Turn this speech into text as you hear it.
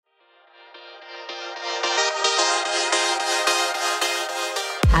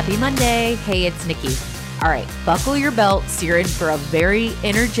Happy Monday. Hey, it's Nikki. All right, buckle your belts. You're in for a very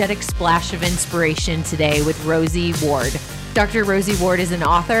energetic splash of inspiration today with Rosie Ward. Dr. Rosie Ward is an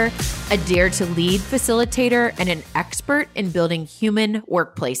author, a Dare to Lead facilitator, and an expert in building human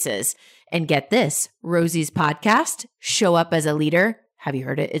workplaces. And get this, Rosie's podcast, Show Up as a Leader, have you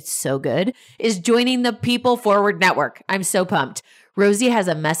heard it? It's so good, is joining the People Forward Network. I'm so pumped. Rosie has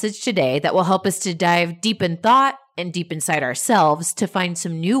a message today that will help us to dive deep in thought and deep inside ourselves to find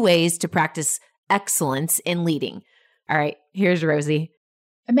some new ways to practice excellence in leading. All right, here's Rosie.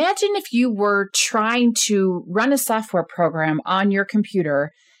 Imagine if you were trying to run a software program on your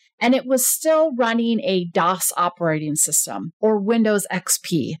computer and it was still running a DOS operating system or Windows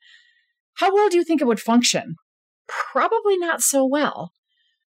XP. How well do you think it would function? Probably not so well.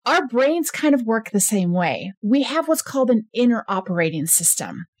 Our brains kind of work the same way. We have what's called an inner operating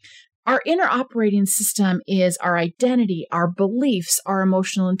system. Our inner operating system is our identity, our beliefs, our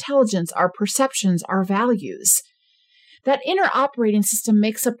emotional intelligence, our perceptions, our values. That inner operating system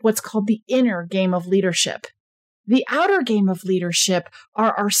makes up what's called the inner game of leadership. The outer game of leadership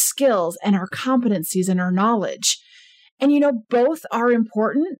are our skills and our competencies and our knowledge. And both are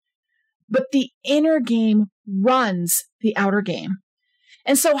important, but the inner game runs the outer game.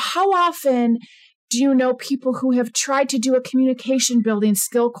 And so how often do you know people who have tried to do a communication building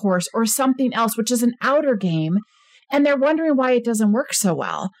skill course or something else, which is an outer game, and they're wondering why it doesn't work so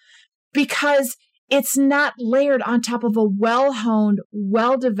well? Because it's not layered on top of a well-honed,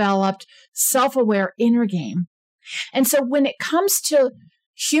 well-developed, self-aware inner game. And so when it comes to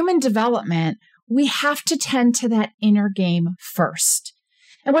human development, we have to tend to that inner game first.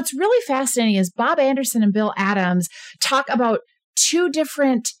 And what's really fascinating is Bob Anderson and Bill Adams talk about two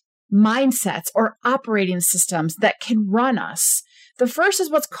different mindsets or operating systems that can run us. The first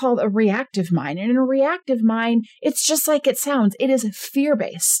is what's called a reactive mind. And in a reactive mind, it's just like it sounds. It is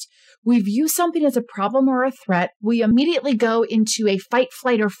fear-based. We view something as a problem or a threat. We immediately go into a fight,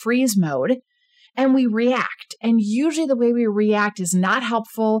 flight, or freeze mode, and we react. And usually the way we react is not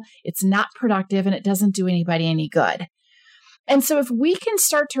helpful, it's not productive, and it doesn't do anybody any good. And so if we can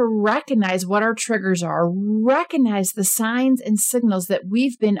start to recognize what our triggers are, recognize the signs and signals that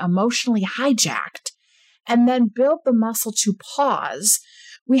we've been emotionally hijacked, and then build the muscle to pause,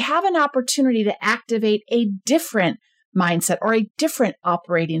 we have an opportunity to activate a different mindset or a different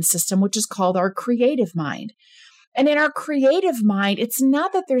operating system, which is called our creative mind. And in our creative mind, it's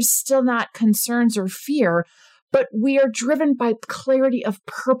not that there's still not concerns or fear, but we are driven by clarity of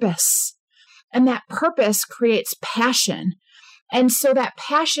purpose. And that purpose creates passion. And so that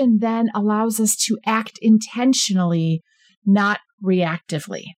passion then allows us to act intentionally, not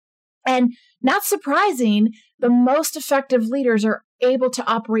reactively. And not surprising, the most effective leaders are able to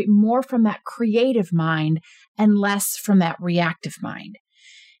operate more from that creative mind and less from that reactive mind.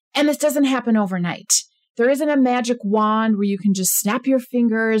 And this doesn't happen overnight. There isn't a magic wand where you can just snap your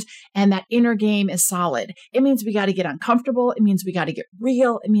fingers and that inner game is solid. It means we got to get uncomfortable. It means we got to get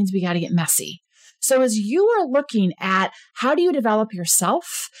real. It means we got to get messy. So as you are looking at how do you develop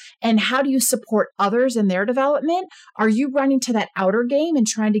yourself and how do you support others in their development, are you running to that outer game and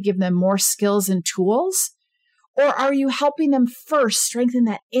trying to give them more skills and tools? Or are you helping them first strengthen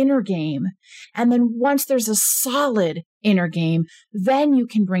that inner game? And then once there's a solid inner game, then you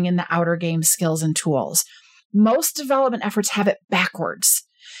can bring in the outer game skills and tools. Most development efforts have it backwards.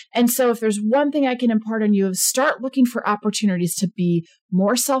 And so if there's one thing I can impart on you is start looking for opportunities to be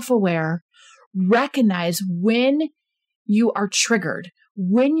more self-aware, recognize when you are triggered,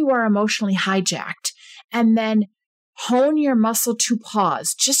 when you are emotionally hijacked, and then hone your muscle to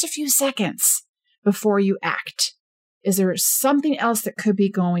pause just a few seconds before you act. Is there something else that could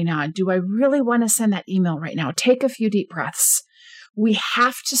be going on? Do I really want to send that email right now? Take a few deep breaths. We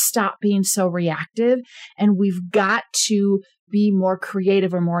have to stop being so reactive, and we've got to be more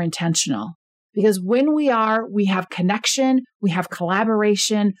creative or more intentional. Because when we have connection, we have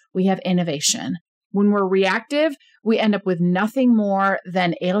collaboration, we have innovation. When we're reactive, we end up with nothing more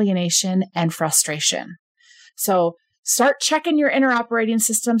than alienation and frustration. So start checking your inner operating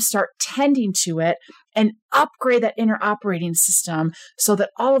system, start tending to it, and upgrade that inner operating system so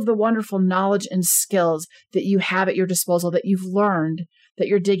that all of the wonderful knowledge and skills that you have at your disposal, that you've learned, that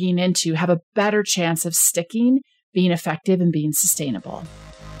you're digging into, have a better chance of sticking, being effective, and being sustainable.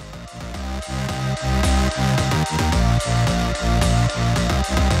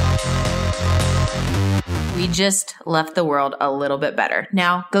 We just left the world a little bit better.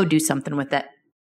 Now go do something with it.